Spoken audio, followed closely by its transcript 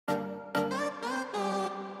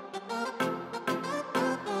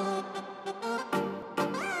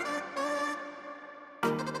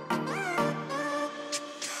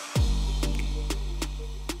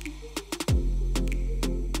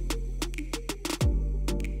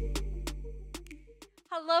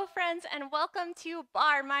Hello friends and welcome to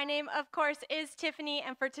Barre. My name of course is Tiffany,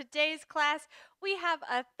 and for today's class we have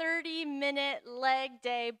a 30-minute leg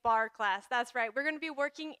day barre class. That's right, we're going to be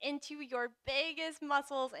working into your biggest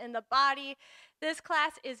muscles in the body. This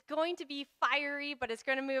class is going to be fiery, but it's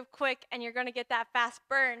going to move quick and you're going to get that fast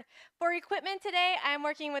burn. For equipment today, I'm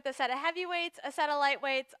working with a set of heavy weights, a set of light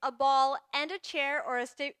weights, a ball, and a chair or a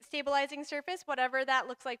stabilizing surface, whatever that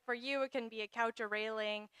looks like for you. It can be a couch, a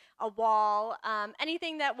railing, a wall,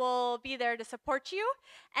 anything that will be there to support you.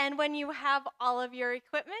 And when you have all of your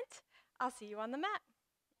equipment, I'll see you on the mat.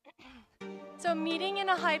 So meeting in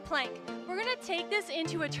a high plank, we're going to take this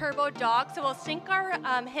into a turbo dog. So we'll sink our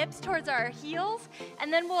hips towards our heels,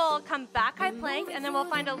 and then we'll come back high plank, and then we'll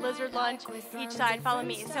find a lizard lunge each side. Follow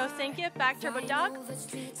me. So sink it, back turbo dog,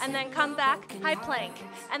 and then come back high plank.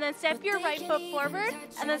 And then step your right foot forward,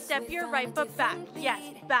 and then step your right foot back. Yes,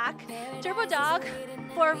 back, turbo dog,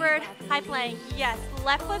 forward, high plank. Yes,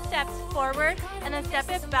 left foot steps forward, and then step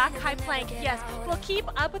it back, high plank. Yes, we'll keep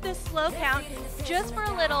up with this slow count just for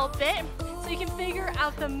a little bit so you can figure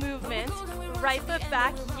out the movement. Right foot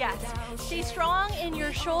back, yes. Stay strong in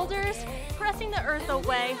your shoulders, pressing the earth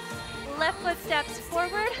away. Left foot steps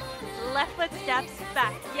forward, left foot steps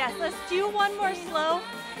back. Yes, let's do one more slow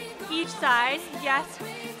each side. Yes,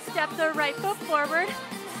 step the right foot forward,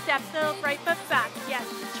 step the right foot back. Yes,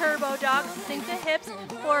 turbo dog, sink the hips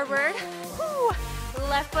forward. Woo.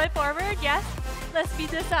 Left foot forward, yes. Let's speed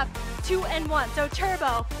this up. 2 and 1. So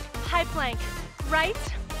turbo, high plank, right,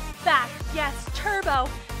 back, yes. Turbo,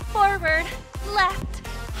 forward, left,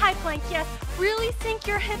 high plank, yes. Really sink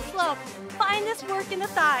your hips low. Find this work in the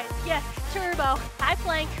thighs, yes. Turbo, high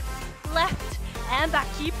plank, left, and back.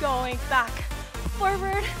 Keep going, back,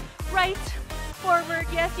 forward, right, forward,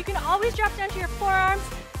 yes. You can always drop down to your forearms,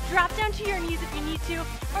 drop down to your knees if you need to,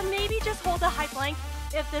 or maybe just hold a high plank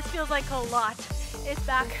if this feels like a lot. It's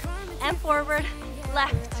back and forward,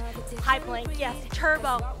 left, high plank, yes.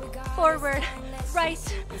 Turbo, forward, right,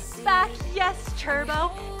 back, yes.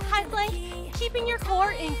 Turbo, high plank, keeping your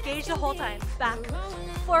core engaged the whole time. Back,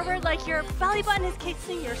 forward like your belly button is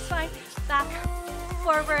kissing your spine. Back,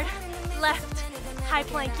 forward, left, high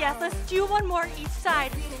plank, yes. Let's do one more each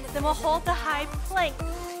side. Then we'll hold the high plank.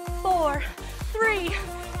 4, 3,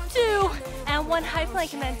 2, and 1 high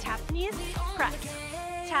plank, and then tap the knees, press,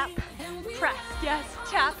 tap, press, yes,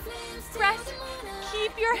 tap, press.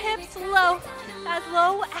 Keep your hips low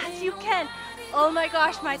as you can. Oh my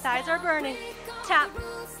gosh, my thighs are burning. Tap,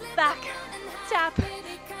 back,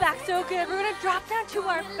 so good. We're gonna drop down to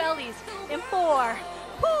our bellies in 4,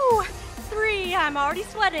 3, I'm already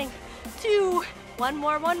sweating, 2, one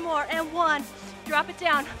more, and 1. Drop it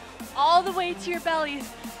down all the way to your bellies.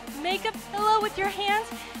 Make a pillow with your hands,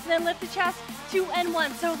 and then lift the chest, 2 and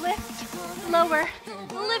 1. So lift, lower,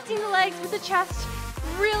 lifting the legs with the chest,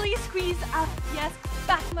 really squeeze up, yes.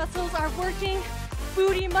 Back muscles are working,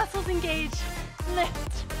 booty muscles engaged.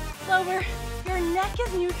 Lift, lower, your neck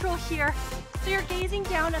is neutral here, so you're gazing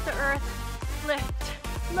down at the earth. Lift,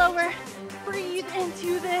 lower, breathe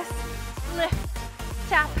into this. Lift,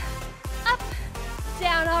 tap, up,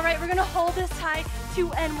 down. All right, we're gonna hold this high,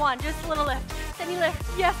 2 and 1, just a little lift. Then you lift,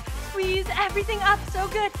 yes, squeeze everything up, so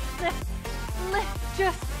good. Lift, lift,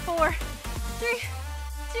 just 4, 3,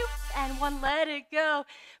 2, and 1, let it go.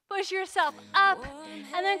 Push yourself up,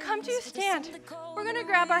 and then come to stand. We're gonna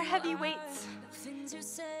grab our heavy weights,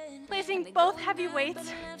 placing both heavy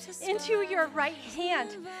weights into your right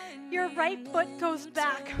hand. Your right foot goes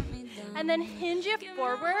back, and then hinge it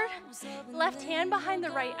forward, left hand behind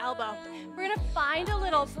the right elbow. We're gonna find a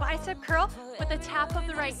little bicep curl with the tap of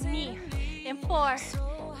the right knee. In 4,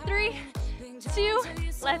 3, 2,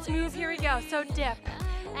 let's move, here we go. So dip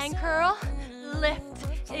and curl, lift,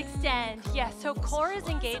 extend, yes. So core is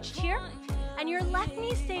engaged here, and your left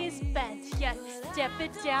knee stays bent, yes. Dip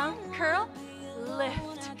it down, curl,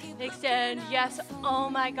 lift, extend, yes. Oh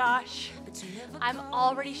my gosh, I'm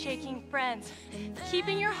already shaking, friends.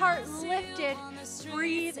 Keeping your heart lifted,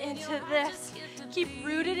 breathe into this. Keep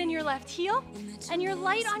rooted in your left heel, and you're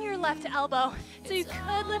light on your left elbow, so you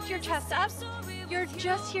could lift your chest up. You're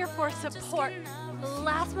just here for support.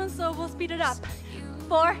 Last one slow, we'll speed it up.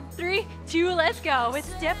 4, 3, 2, let's go. It's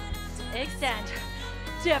dip, extend,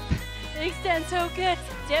 dip, extend, so good.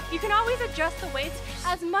 Dip, you can always adjust the weights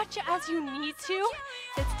as much as you need to.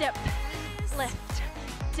 It's dip, lift,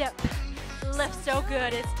 dip, lift, so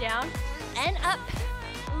good. It's down and up,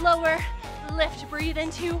 lower, lift, breathe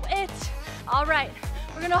into it. All right,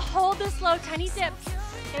 we're gonna hold this low, tiny dips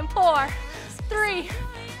in 4, 3,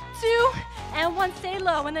 2, and 1, stay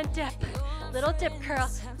low, and then dip, little dip curl,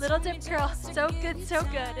 little dip curl. So good, so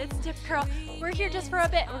good. It's dip curl. We're here just for a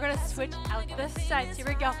bit. We're gonna switch out the sides. Here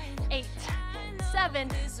we go. 8, 7,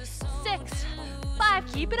 6,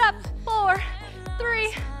 5. Keep it up. 4,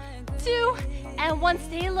 3, 2, and 1.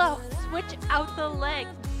 Stay low. Switch out the leg.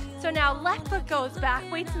 So now left foot goes back,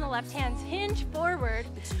 weights in the left hands, hinge forward.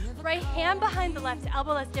 Right hand behind the left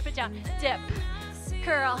elbow, let's dip it down. Dip,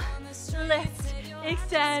 curl, lift,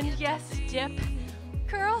 extend, yes, dip,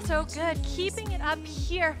 curl, so good. Keeping it up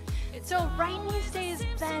here. So right knee stays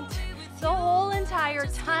bent the whole entire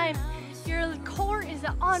time. Your core is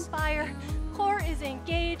on fire, core is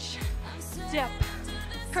engaged. Dip,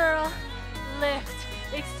 curl, lift,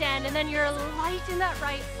 extend, and then you're light in that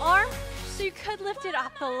right arm, so you could lift it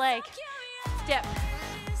off the leg. Dip,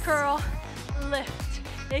 curl, lift,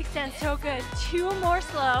 extend, so good. 2 more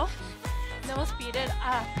slow, then we'll speed it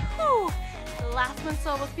up. Whew. Last one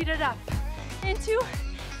slow, we'll speed it up. In 2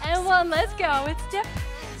 and 1, let's go. It's dip,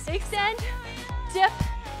 extend, dip,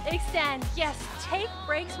 extend. Yes, take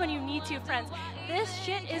breaks when you need to, friends. This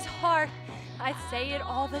shit is hard. I say it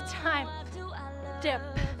all the time. Dip,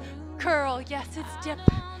 curl, yes, it's dip,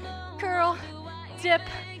 curl, dip,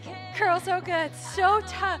 curl, so good, so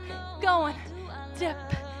tough, going, dip,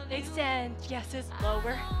 extend, yes, it's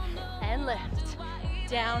lower, and lift,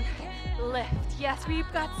 down, lift, yes,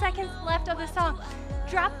 we've got seconds left of the song.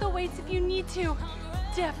 Drop the weights if you need to.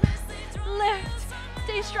 Dip, lift,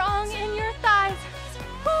 stay strong in your thighs.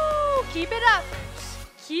 Woo, keep it up,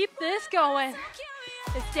 keep this going.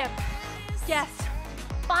 It's dip, yes,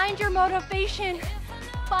 find your motivation,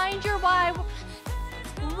 find your why.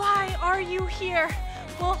 Why are you here?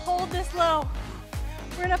 We'll hold this low.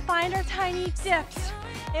 We're gonna find our tiny dips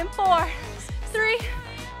in 4, 3,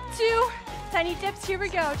 2, tiny dips, here we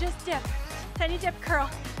go, just dip. Tiny dip curl,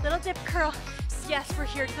 little dip curl. Yes, we're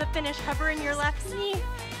here to the finish. Hover in your left knee,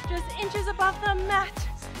 just inches above the mat.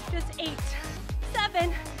 Just 8,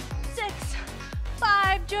 7, 6,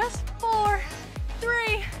 5, just 4,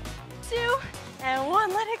 3, 2, and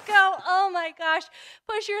 1. Let it go. Oh my gosh.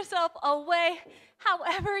 Push yourself away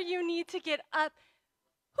however you need to get up.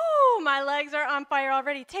 Whoo, my legs are on fire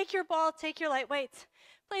already. Take your ball, take your light weights.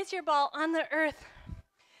 Place your ball on the earth.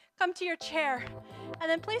 Come to your chair, and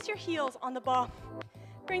then place your heels on the ball.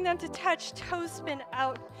 Bring them to touch, toes spin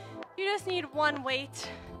out. You just need 1 weight.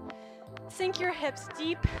 Sink your hips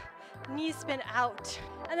deep, knees spin out.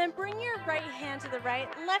 And then bring your right hand to the right.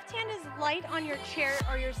 Left hand is light on your chair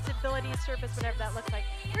or your stability surface, whatever that looks like.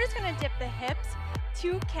 We're just gonna dip the hips.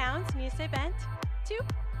 2 counts, knees stay bent. 2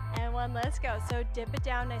 and 1, let's go. So dip it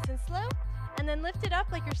down nice and slow, and then lift it up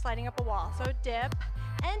like you're sliding up a wall. So dip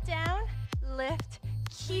and down, lift.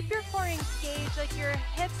 Keep your core engaged, like your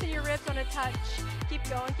hips and your ribs wanna touch. Keep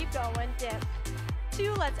going, dip.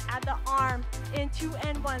 2, let's add the arm in 2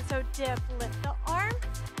 and 1. So dip, lift the arm,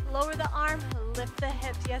 lower the arm, lift the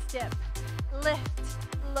hips, yes, dip. Lift,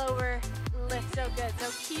 lower, lift, so good. So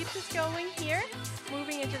keep this going here,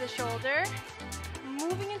 moving into the shoulder,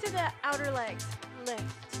 moving into the outer legs.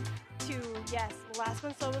 Lift, 2, yes, last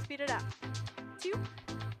one, slow, we'll speed it up. 2,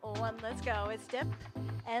 1, let's go. It's dip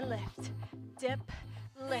and lift, dip,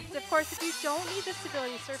 lift. Of course, if you don't need the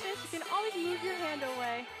stability surface, you can always move your hand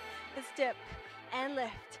away. It's dip and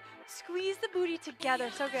lift. Squeeze the booty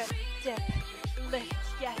together, so good. Dip, lift,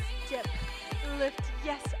 yes, dip, lift,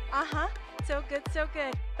 yes, so good, so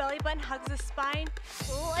good. Belly button hugs the spine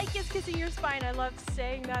like it's kissing your spine. I love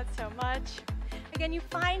saying that so much. Again, you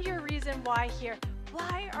find your reason why here.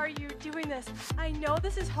 Why are you doing this? I know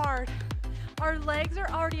this is hard. Our legs are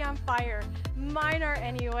already on fire. Mine are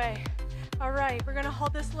anyway. All right, we're gonna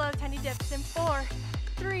hold this low, tiny dips in 4,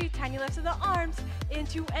 3, tiny lifts of the arms, in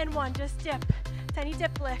 2 and 1, just dip. Tiny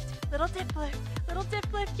dip lift, little dip lift, little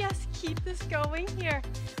dip lift, yes, keep this going here.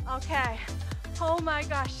 Okay, oh my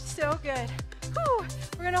gosh, so good. Whew.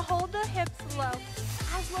 We're gonna hold the hips low,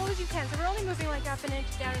 as low as you can. So we're only moving like up an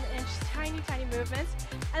inch, down an inch, tiny, tiny movements.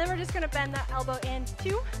 And then we're just gonna bend that elbow in,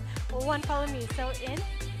 2, 1, follow me. So in,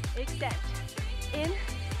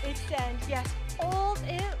 extend, yes, hold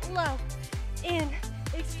it low. In,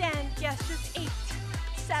 extend, yes, just 8,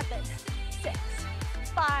 7, 6,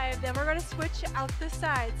 5. Then we're gonna switch out the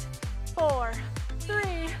sides. 4, 3,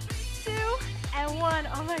 2, and 1.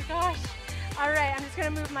 Oh my gosh. All right, I'm just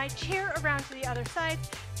gonna move my chair around to the other side,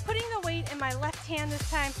 putting the weight in my left hand this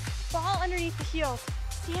time. Ball underneath the heels.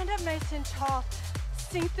 Stand up nice and tall.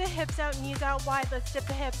 Sink the hips out, knees out wide. Let's dip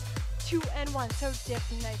the hips. 2 and 1. So dip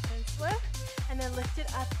nice and slow, and then lift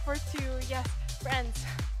it up for 2. Yes, friends.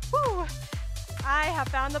 Woo! I have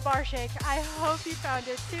found the bar shake. I hope you found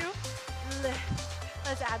it too. Lift.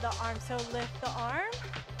 Let's add the arm. So lift the arm,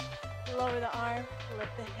 lower the arm,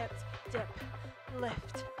 lift the hips. dip,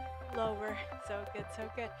 lift, lower. So good, so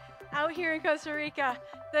good. Out here in Costa Rica,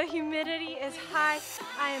 the humidity is high.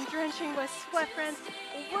 I am drenching with sweat, friends.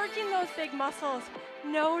 Working those big muscles,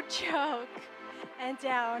 no joke. And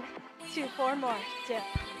down, 2, 4 more, dip,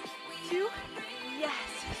 2, yes.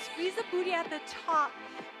 Squeeze the booty at the top.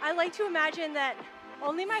 I like to imagine that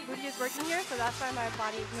only my booty is working here, so that's why my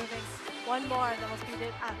body is moving. 1 more, then we'll speed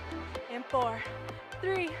it up. In 4,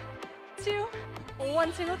 3, 2,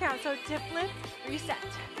 1, single count. So dip, lift, reset.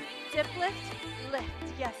 Dip, lift, lift.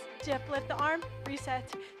 Yes, dip, lift the arm,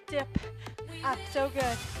 reset. Dip, up, so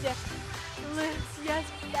good. Dip, lift, yes.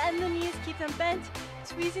 Bend the knees, keep them bent.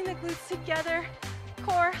 Squeezing the glutes together.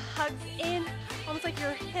 Core hugs in, almost like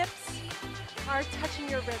your hips are touching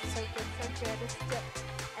your ribs. So good, so good. It's dip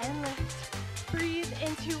and lift. Breathe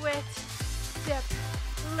into it. Dip,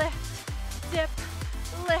 lift, dip,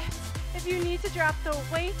 lift. If you need to drop the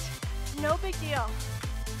weight, no big deal.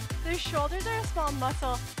 The shoulders are a small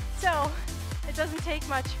muscle, so it doesn't take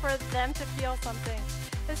much for them to feel something,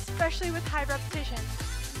 especially with high repetition.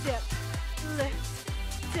 Dip,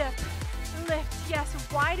 lift, dip, lift. Yes,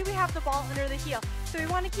 why do we have the ball under the heel? So we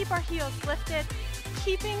want to keep our heels lifted,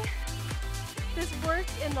 keeping this work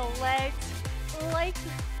in the legs like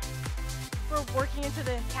we're working into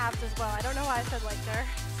the calves as well. I don't know why I said like there.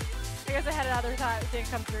 I guess I had another thought, it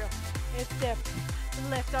didn't come through. It's dip,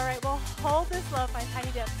 lift. All right, we'll hold this low, find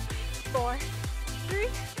tiny dips. 4, 3,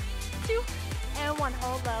 2, and 1.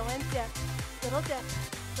 Hold low and dip. Little dip,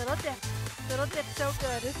 little dip, little dip. So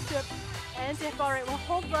good. It's dip and dip. All right, we'll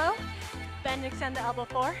hold low. Bend, extend the elbow.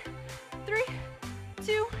 4, 3,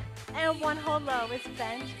 2, and 1. Hold low. It's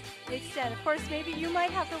bend, extend. Of course, maybe you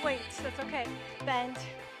might have the weights. That's okay. Bend,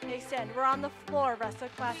 extend. We're on the floor. Rest of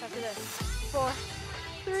the class after this. 4,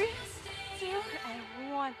 3, 2,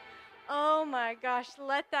 and 1. Oh my gosh,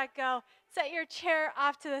 let that go. Set your chair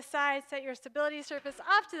off to the side. Set your stability surface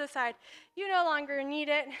off to the side. You no longer need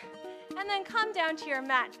it. And then come down to your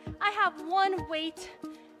mat. I have one weight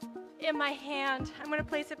in my hand. I'm going to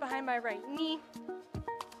place it behind my right knee.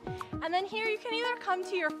 And then here you can either come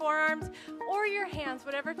to your forearms or your hands,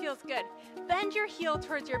 whatever feels good. Bend your heel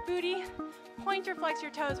towards your booty. Point or flex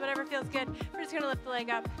your toes, whatever feels good. We're just going to lift the leg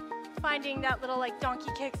up. Finding that little like donkey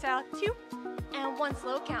kick style. 2 and 1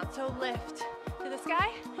 slow count. So lift to the sky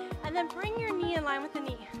and then bring your knee in line with the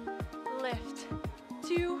knee. Lift,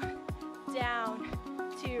 2, down,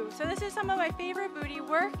 2. So this is some of my favorite booty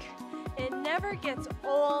work. It never gets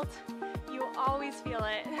old. You always feel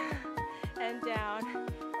it. And down,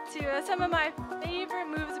 2. Some of my favorite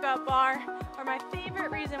moves about bar, or my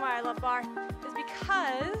favorite reason why I love bar, is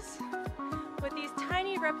because with these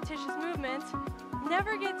tiny repetitious movements,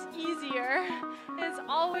 never gets easier. It's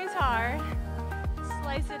always hard.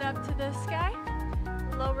 Slice it up to the sky.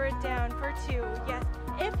 Lower it down for 2. Yes,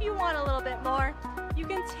 if you want a little bit more, you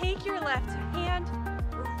can take your left hand,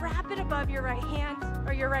 wrap it above your right hand,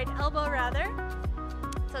 or your right elbow rather.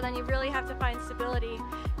 So then you really have to find stability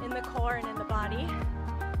in the core and in the body.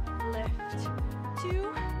 Lift,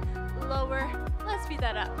 2, lower. Let's speed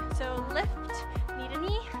that up. So lift, knee to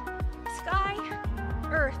knee, sky,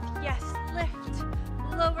 earth. Yes, lift,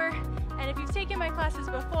 lower. And if you've taken my classes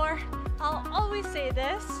before, I'll always say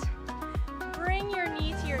this. Bring your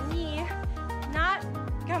knee to your knee, not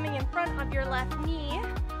coming in front of your left knee,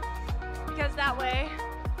 because that way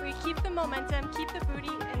we keep the momentum, keep the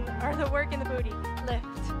booty, or the work in the booty.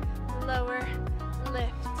 Lift, lower,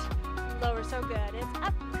 lift, lower. So good. It's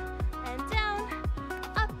up and down,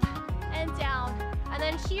 up and down. And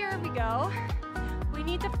then here we go. We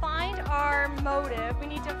need to find our motive. We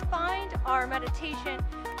need to find our meditation,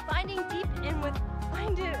 find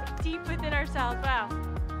it deep within ourselves. Wow.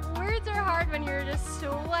 Words are hard when you're just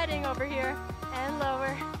sweating over here. And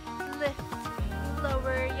lower, lift,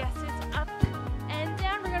 lower. Yes, it's up and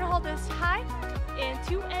down. We're gonna hold this high in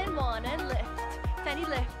 2 and 1 and lift. Tiny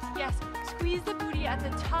lift. Yes, squeeze the booty at the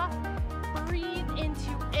top. Breathe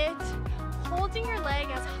into it. Holding your leg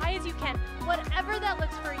as high as you can. Whatever that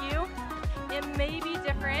looks for you, it may be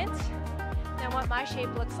different than what my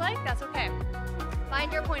shape looks like. That's okay.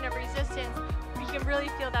 Find your point of resistance where you can really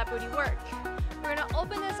feel that booty work. We're gonna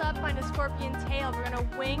open this up, find a scorpion tail. We're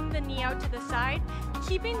gonna wing the knee out to the side,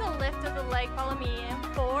 keeping the lift of the leg. Follow me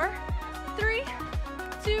in 4, 3,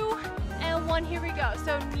 2, and 1. Here we go.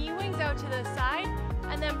 So knee wings out to the side,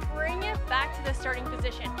 and then bring it back to the starting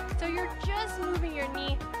position. So you're just moving your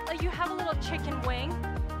knee like you have a little chicken wing.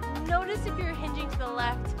 Notice if you're hinging to the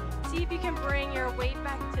left. See if you can bring your weight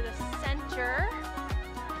back to the center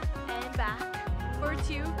and back. For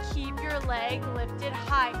 2, keep your leg lifted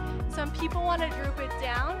high. Some people want to droop it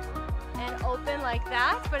down and open like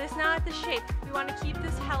that, but it's not the shape. We want to keep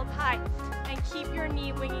this held high and keep your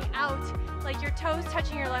knee winging out like your toes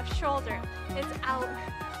touching your left shoulder. It's out,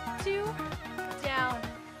 2, down.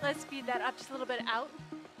 Let's speed that up just a little bit. Out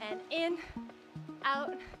and in,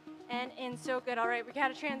 out and in. So good. All right, we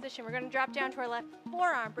got a transition. We're going to drop down to our left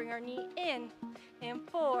forearm. Bring our knee in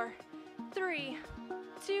 4, 3,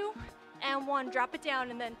 2, and 1. Drop it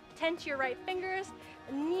down and then tense your right fingers.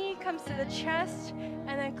 Knee comes to the chest and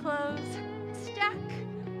then close, stack,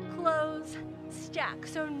 close, stack.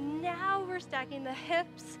 So now we're stacking the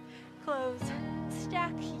hips, close,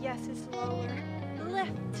 stack. Yes, it's lower.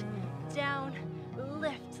 Lift, down,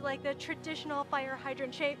 lift, like the traditional fire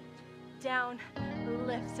hydrant shape. Down,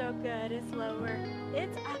 lift, so good. It's lower,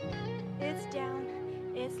 it's up, it's down,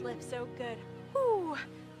 it's lift, so good. Whoo,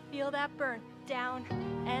 feel that burn. Down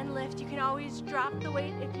and lift. You can always drop the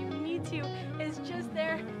weight if you need to. It's just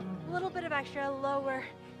there, a little bit of extra. Lower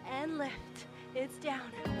and lift. It's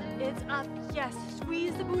down, it's up. Yes,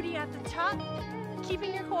 squeeze the booty at the top,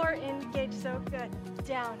 keeping your core engaged, so good.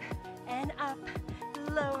 Down and up,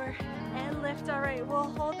 lower and lift. All right, we'll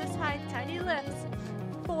hold this high, tiny lifts.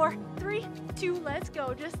 4, 3, 2, let's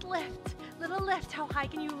go. Just lift, little lift. How high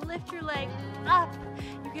can you lift your leg? Up.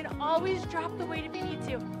 You can always drop the weight if you need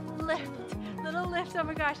to. Lift, little lift. Oh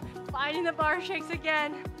my gosh, finding the bar shakes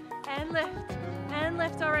again. And lift, and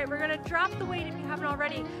lift. All right, we're gonna drop the weight if you haven't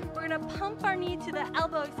already. We're gonna pump our knee to the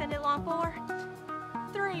elbow, extend it long. 4,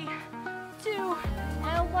 3, 2,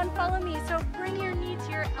 and 1. Follow me. So bring your knee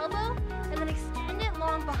to your elbow and then extend it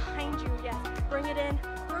long behind you. Yes, bring it in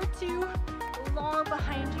for 2, long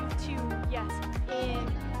behind you. 2, yes, in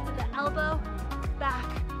to the elbow, back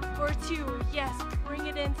for 2. Yes, bring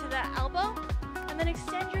it into the elbow and then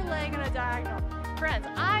extend your leg on a diagonal. Friends,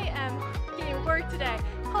 I am getting work today.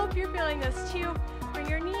 Hope you're feeling this too. Bring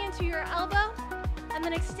your knee into your elbow and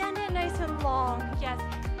then extend it nice and long. Yes,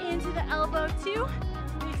 into the elbow. 2,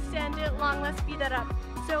 extend it long. Let's speed that up.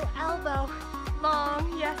 So elbow,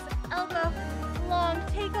 long. Yes, elbow, long.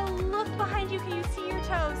 Take a look behind you. Can you see your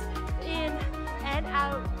toes? In and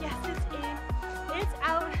out. Yes, it's in, it's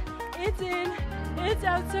out, it's in, it's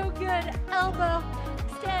out. So good. Elbow,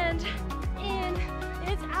 extend, in,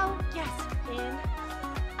 it's out. Yes, in,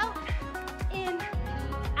 out, in,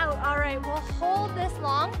 out. All right, we'll hold this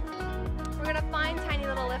long. We're gonna find tiny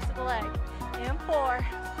little lifts of the leg. In 4,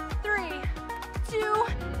 3, 2,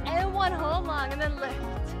 and 1. Hold long and then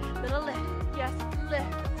lift. Little lift. Yes,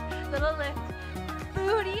 lift. Little lift.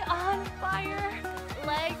 Booty on fire.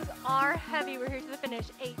 Legs are heavy. We're here to the finish.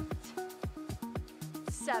 8,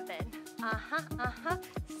 7.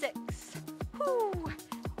 6. Whoo.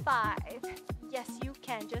 5. Yes, you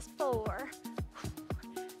can. Just 4.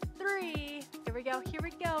 3. Here we go. Here we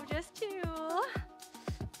go. Just 2.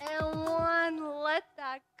 And 1. Let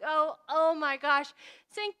that go. Oh my gosh.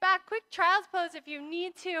 Sink back. Quick child's pose if you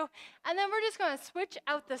need to. And then we're just going to switch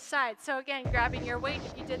out the side. So again, grabbing your weight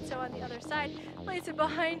if you did so on the other side. Place it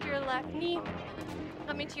behind your left knee.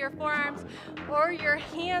 Coming to your forearms or your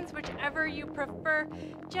hands, whichever you prefer.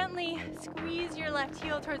 Gently squeeze your left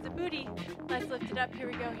heel towards the booty. Let's lift it up. Here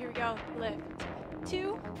we go. Here we go. Lift.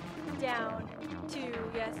 2, down. 2.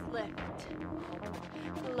 Yes, lift.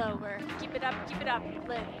 Lower. Keep it up. Keep it up.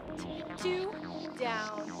 Lift. 2,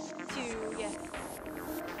 down. 2. Yes.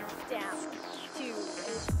 Down. 2.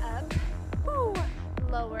 It's up. Woo.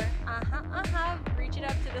 Lower. Reach it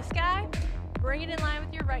up to the sky. Bring it in line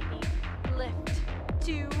with your right knee. Lift.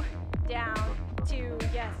 2, down. 2.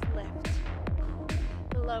 Yes, lift.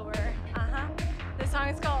 Lower. This song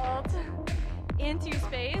is called Into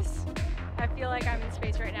Space. I feel like I'm in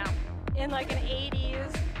space right now. In like an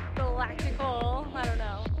 80s galactical, I don't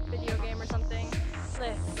know, video game or something.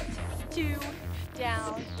 Lift. 2,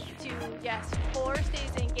 down. 2. Yes. 4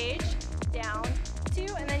 stays engaged. Down. 2.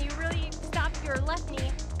 And then you really stop your left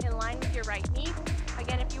knee in line with your right knee.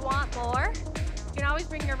 Again, if you want more, you can always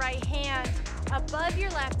bring your right hand above your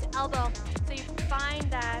left elbow so you find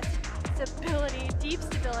that stability, deep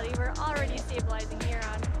stability. We're already stabilizing here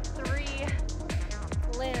on 3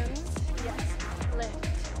 limbs. Yes,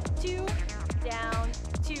 lift. 2, down,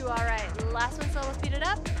 2. All right, last one, so we'll speed it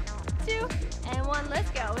up. 2 and 1, let's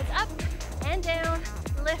go. It's up and down,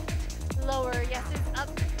 lift, lower. Yes, it's up,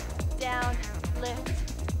 down,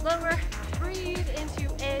 lift, lower. Breathe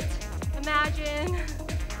into it. Imagine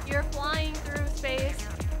you're flying through space.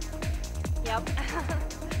 Yep.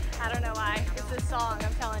 I don't know why. It's this song,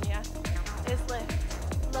 I'm telling you. It's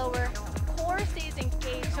lift, lower. Core stays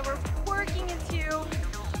engaged. So we're working into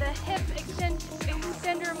the hip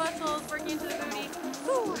extender muscles, working into the booty.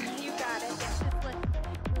 Woo, you got it. Yes, it's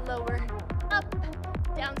lift, lower, up,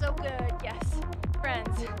 down. So good. Yes.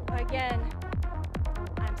 Friends, I Again,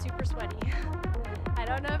 I'm super sweaty. I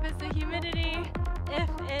don't know if it's the humidity, if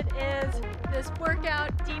it is this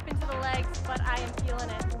workout deep into the legs, but I am feeling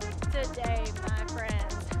it today, my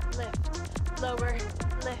friends. Lift, lower,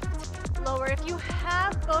 lift, lower. If you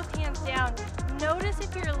have both hands down, notice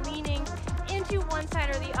if you're leaning into one side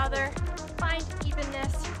or the other. Find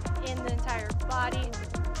evenness in the entire body.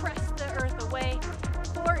 Press the earth away.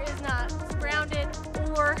 Core is not grounded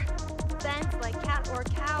or bent like cat or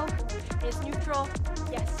cow. It's neutral.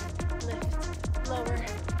 Yes. Lift, lower,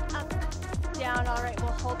 up, down. All right,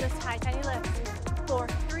 we'll hold this high, tiny lift. 4,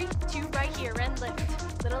 3, 2, right here, and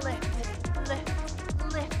lift. Little lift,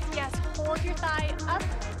 lift, lift. Yes, hold your thigh up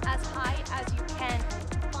as high as you can.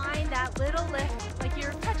 Find that little lift, like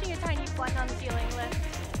you're touching a tiny button on the ceiling.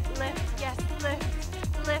 Lift, lift, yes,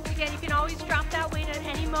 lift, lift. Again, you can always drop that weight at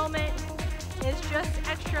any moment. It's just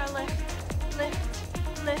extra lift,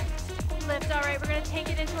 lift, lift, lift. All right, we're gonna take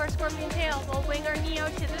it into our scorpion tail. We'll wing our neo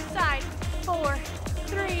to the side. 4,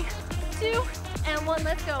 3, 2, and 1.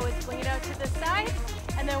 Let's go. It's wing it out to the side,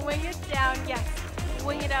 and then wing it down. Yes,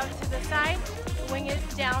 wing it out to the side, wing it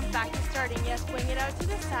down, back to starting. Yes, wing it out to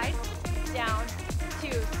the side, down,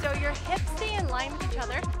 2. So your hips stay in line with each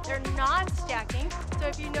other. They're not stacking. So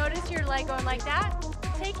if you notice your leg going like that,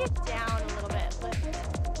 take it down a little bit.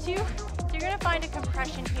 Lift, 2. So you're gonna find a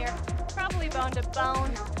compression here, probably bone to bone,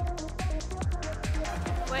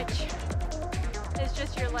 which is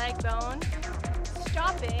just your leg bone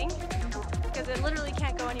stopping because it literally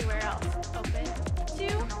can't go anywhere else. Open, 2,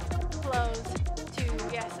 close, 2,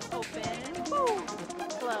 yes, open, woo,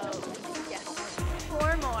 close, yes,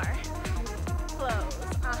 4 more, close,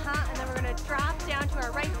 and then we're gonna drop down to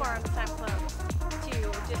our right forearm this time, close,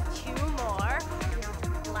 2, just 2 more,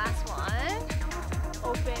 last one,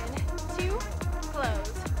 open, 2,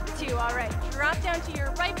 close, 2, all right, drop down to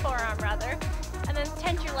your right forearm rather, and then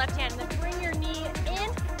tense your left hand, and then bring your knee in,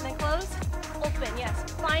 and then close, open, yes,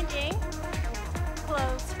 finding,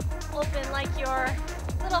 close, open like your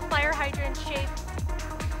little fire hydrant shape,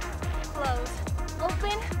 close,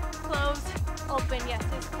 open, close, open, yes,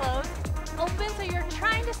 it's close, open, so you're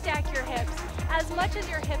trying to stack your hips as much as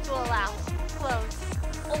your hips will allow, close,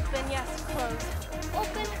 open, yes, close,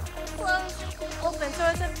 open, close, open, so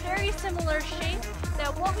it's a very similar shape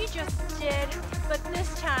that what we just did, but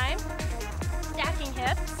this time, stacking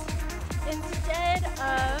hips, instead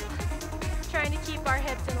of trying to keep our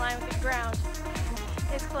hips in line with the ground.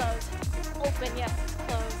 It's close, open, yes,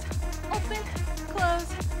 close, open,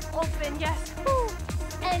 close, open, yes, woo.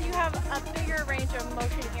 And you have a bigger range of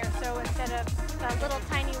motion here, so instead of that little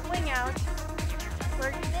tiny wing out,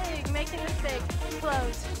 we're big, making this big,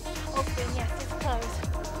 close, open, yes, it's close,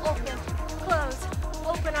 open, close,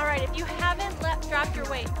 open. All right, if you haven't dropped your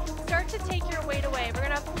weight, start to take your weight away. We're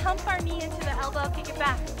gonna pump our knee into the elbow, kick it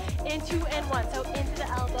back, in 2 and 1. So into the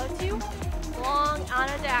elbow 2, long on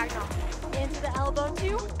a diagonal. Into the elbow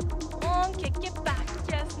 2, long, kick it back.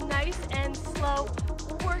 Yes, nice and slow,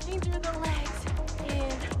 working through the legs.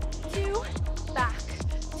 In, 2, back,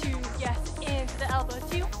 2, yes, into the elbow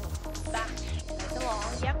 2, back, nice and long,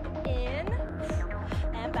 yep,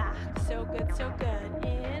 in, and back. So good, so good.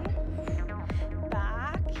 In,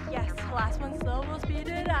 back, yes, last one slow, we'll speed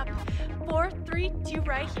it up. 4, 3, 2,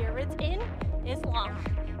 right here. It's in, it's long.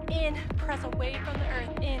 In, press away from the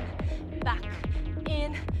earth. In, back.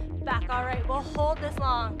 All right, we'll hold this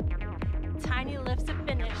long. Tiny lifts to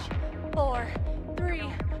finish. 4, 3,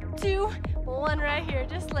 2, 1 right here.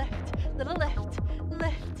 Just lift. Little lift,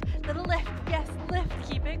 lift, little lift. Yes, lift.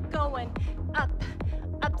 Keep it going. Up,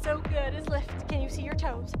 up. So good is lift. Can you see your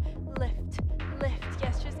toes? Lift, lift.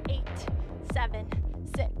 Yes, just 8, 7,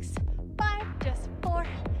 6, 5. Just 4,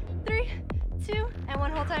 3, 2, and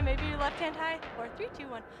 1 whole time. Maybe your left hand high. 4, 3, 2,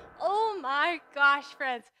 1. Oh my gosh,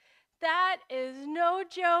 friends. That is no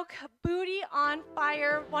joke. Booty on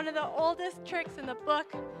fire. One of the oldest tricks in the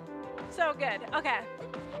book. So good. Okay.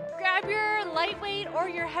 Grab your lightweight or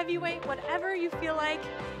your heavyweight, whatever you feel like.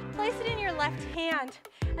 Place it in your left hand.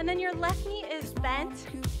 And then your left knee is bent.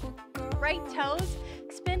 Right toes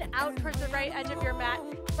spin out towards the right edge of your mat.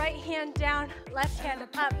 Right hand down, left hand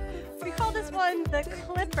up. We call this one the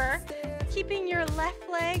clipper. Keeping your left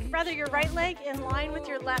leg, rather your right leg, in line with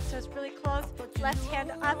your left, so it's really close. Left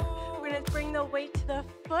hand up. We're gonna bring the weight to the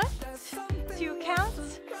foot. 2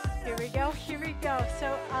 counts. Here we go, here we go.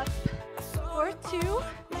 So up for 2,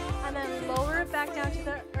 and then lower it back down to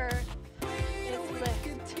the earth. It's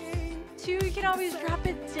lift. 2, you can always drop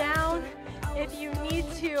it down if you need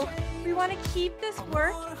to. We wanna keep this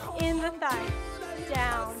work in the thigh.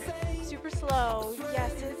 Down, super slow.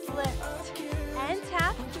 Yes, it's lift. And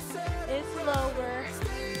tap. It's lower,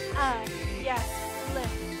 up, yes,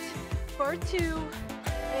 lift, for 2.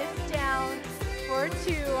 It's down for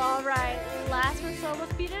 2. All right, last one, so we'll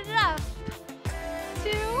speed it up. 2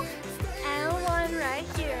 and 1 right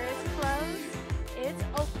here. It's closed, it's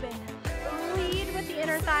open. Lead with the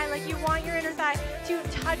inner thigh like you want your inner thigh to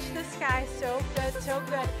touch the sky. So good, so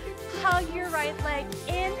good. Hug your right leg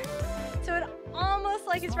in, so it almost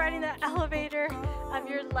like it's riding the elevator of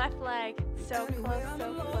your left leg. So close,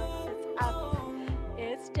 so close. It's up,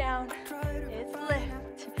 it's down, it's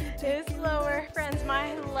lift, it's lower. Friends,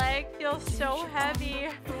 my leg feels so heavy.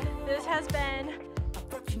 This has been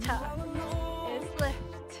tough. It's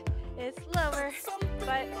lift, it's lower,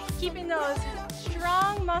 but keeping those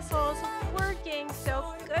strong muscles working,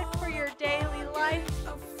 so good for your daily life.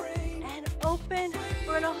 And open,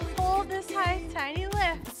 we're gonna hold this high, tiny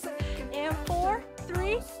lift. And 4,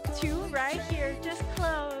 3, 2, right here, just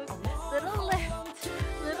close. Little lift,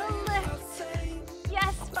 little lift.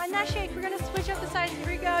 Yes, find that shake. We're gonna switch up the sides. Here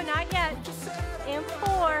we go, not yet. And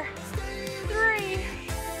 4, 3,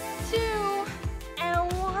 2,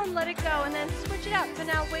 and 1, let it go. And then switch it out. So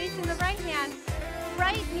now weights in the right hand.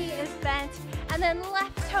 Right knee is bent. And then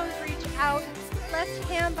left toes reach out. Left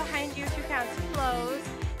hand behind you, 2 counts. Close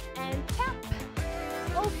and tap.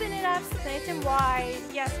 Open it up, nice and wide.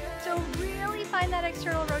 Yes, so really find that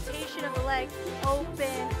external rotation of the leg.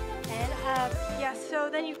 Open and up. Yes, so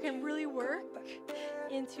then you can really work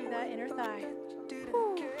into that inner thigh.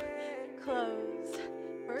 Whew. Close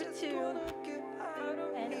for 2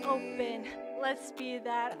 and open. Let's speed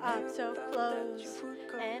that up. So close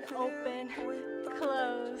and open,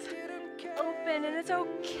 close, open. And it's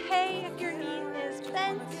okay if your knee is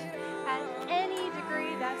bent at any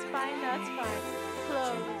degree. That's fine, that's fine.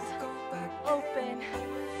 Close, open,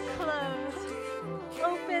 close,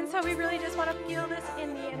 open. So we really just want to feel this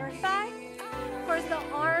in the inner thigh. Of course, the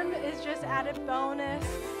arm is just added bonus.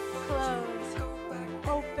 Close,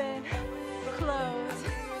 open, close,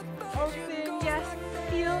 open. Yes,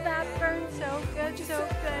 feel that burn. So good, so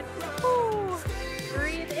good. Ooh,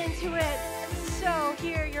 breathe into it. So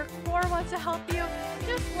here, your core wants to help you.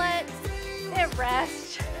 Just let it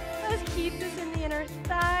rest. Let's keep this in the inner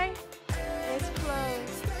thigh. It's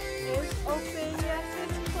closed, it's open, yes,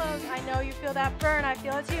 it's closed. I know you feel that burn, I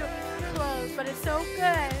feel it too. Closed, but it's so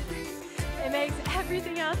good. It makes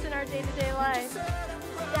everything else in our day-to-day life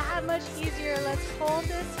that much easier. Let's hold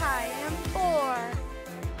this high. And 4,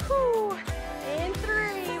 whew. In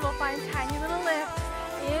 3, we'll find tiny little lifts.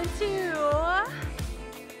 In 2,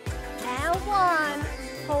 and 1.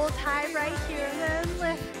 Hold high right here, and then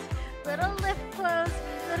lift. Little lift, close,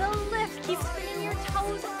 little lift. Keep spinning your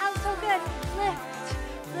toes out, so good. Lift,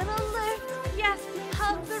 little lift. Yes,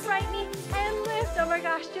 hug the right knee and lift. Oh my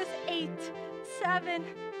gosh, just 8, 7,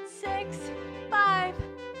 6, 5,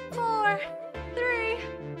 4, 3,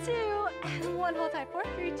 2, and 1. Hold tight. 4,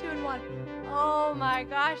 3, 2, and 1. Oh my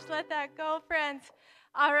gosh, let that go, friends.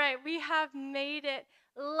 All right, we have made it.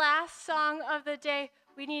 Last song of the day.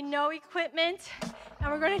 We need no equipment,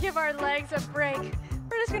 and we're going to give our legs a break.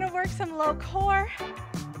 We're just going to work some low core,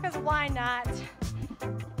 because why not?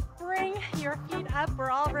 Bring your feet up.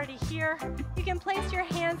 We're already here. You can place your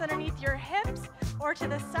hands underneath your hips or to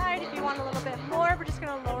the side if you want a little bit more. We're just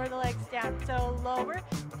going to lower the legs down. So lower.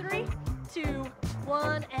 3, 2,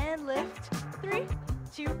 1, and lift. 3,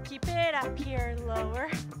 2, keep it up here. Lower.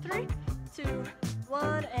 3, 2,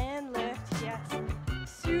 1, and lift. Yes.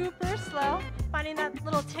 Super slow. Finding that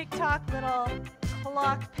little tick-tock, little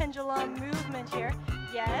clock pendulum movement here.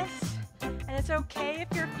 Yes. And it's okay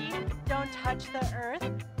if your feet don't touch the earth.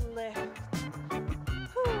 Lift.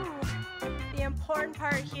 Whew. The important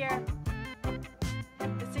part here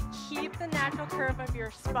is to keep the natural curve of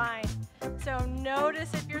your spine. So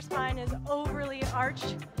notice if your spine is overly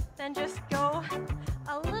arched, then just go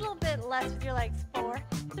a little bit less with your legs. 4,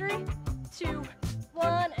 3, 2,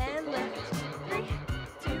 1, and lift. 3,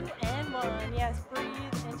 2, and 1. Yes,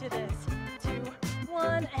 breathe into this. 2,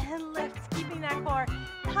 1, and lift. Keeping that core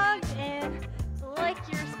hugged in like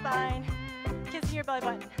your spine kissing your belly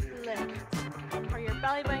button. Lift. Or your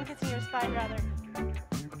belly button kissing your spine, rather.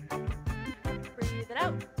 Breathe it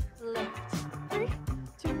out. Lift. 3,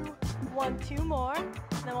 2, 1. 2 more.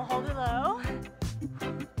 Then we'll hold it low.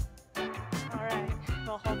 All right.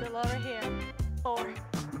 We'll hold it lower here. 4,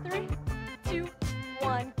 3, 2,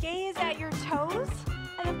 1. Gaze at your toes.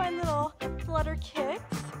 And then find little flutter kicks.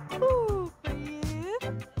 Woo,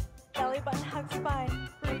 breathe. Belly button hug spine.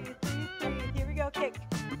 Breathe, breathe, breathe. Here we go. Kick,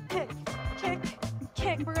 kick, kick,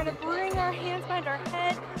 kick. We're going to bring our hands behind our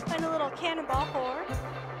head. Find a little cannonball. 4,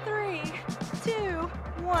 3, 2,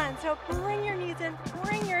 1. So bring your knees in.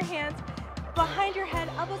 Bring your hands behind your head,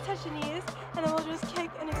 elbows touch the knees, and then we'll just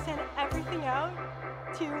kick and extend everything out.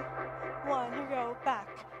 2, 1, here we go, back.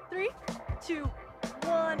 3, 2,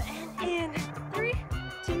 1, and in. 3,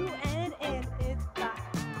 2, and in. It's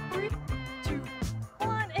back. 3, 2,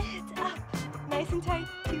 1, it's up. Nice and tight.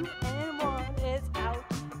 2 and 1, it's out.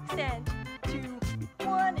 Extend. 2,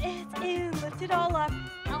 1, it's in. Lift it all up.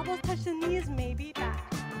 Elbows touch the knees, maybe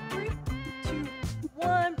back. 3, 2,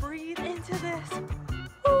 1, breathe into this.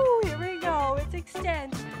 Woo, here we go. It's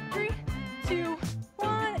extend. 3, 2,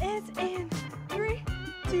 1, it's in. 3,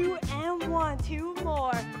 2, and 1. 2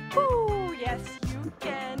 more. Woo, yes, you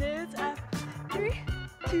can. It's up. 3,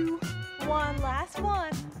 2, 1. Last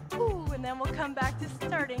one. Woo, and then we'll come back to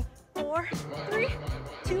starting. 4, 3,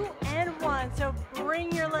 2, and 1. So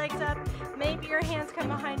bring your legs up. Maybe your hands come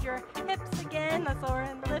behind your hips again. Let's lower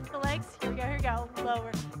and lift the legs. Here we go, here we go.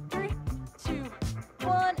 Lower. 3, 2,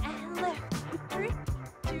 1, and lift. 3,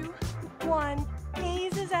 2, 1.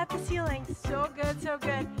 Gazes at the ceiling. So good, so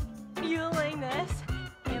good. Feeling this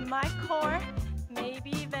in my core.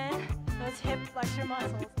 Maybe even those hip flexor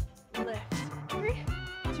muscles. Lift. 3,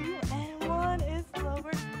 2, and 1 is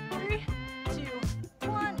lower. 3, 2,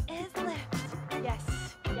 1 is lift.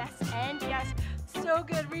 Yes, yes, and yes. So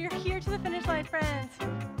good. We're here to the finish line, friends.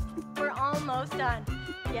 We're almost done.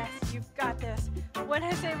 Yes, you've got this. When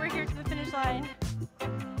I say we're here to the finish line,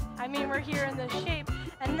 I mean we're here in this shape.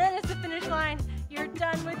 And then it's the finish line. You're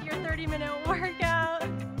done with your 30-minute workout.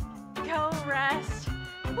 Go rest.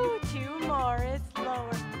 Ooh, 2 more. It's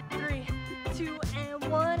lower. 3, 2,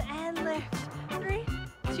 and 1, and lift. 3,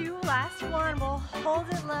 2, last one. We'll hold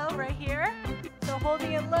it low right here. So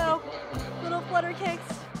holding it low, little flutter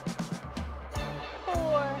kicks.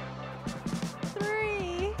 4,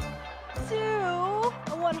 3, 2,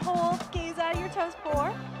 1. Hold, gaze out of your toes.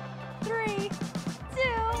 4, 3, 2,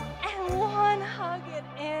 and 1. Hug it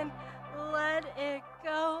in. Let it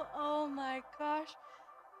go. Oh my gosh.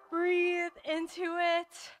 Breathe into it.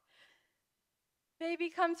 Maybe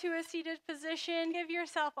come to a seated position. Give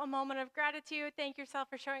yourself a moment of gratitude. Thank yourself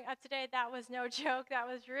for showing up today. That was no joke. That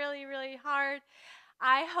was really, really hard.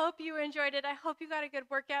 I hope you enjoyed it. I hope you got a good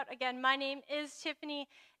workout. Again, my name is Tiffany.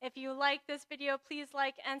 If you like this video, please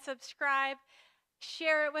like and subscribe.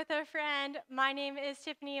 Share it with a friend. My name is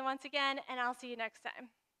Tiffany once again, and I'll see you next time.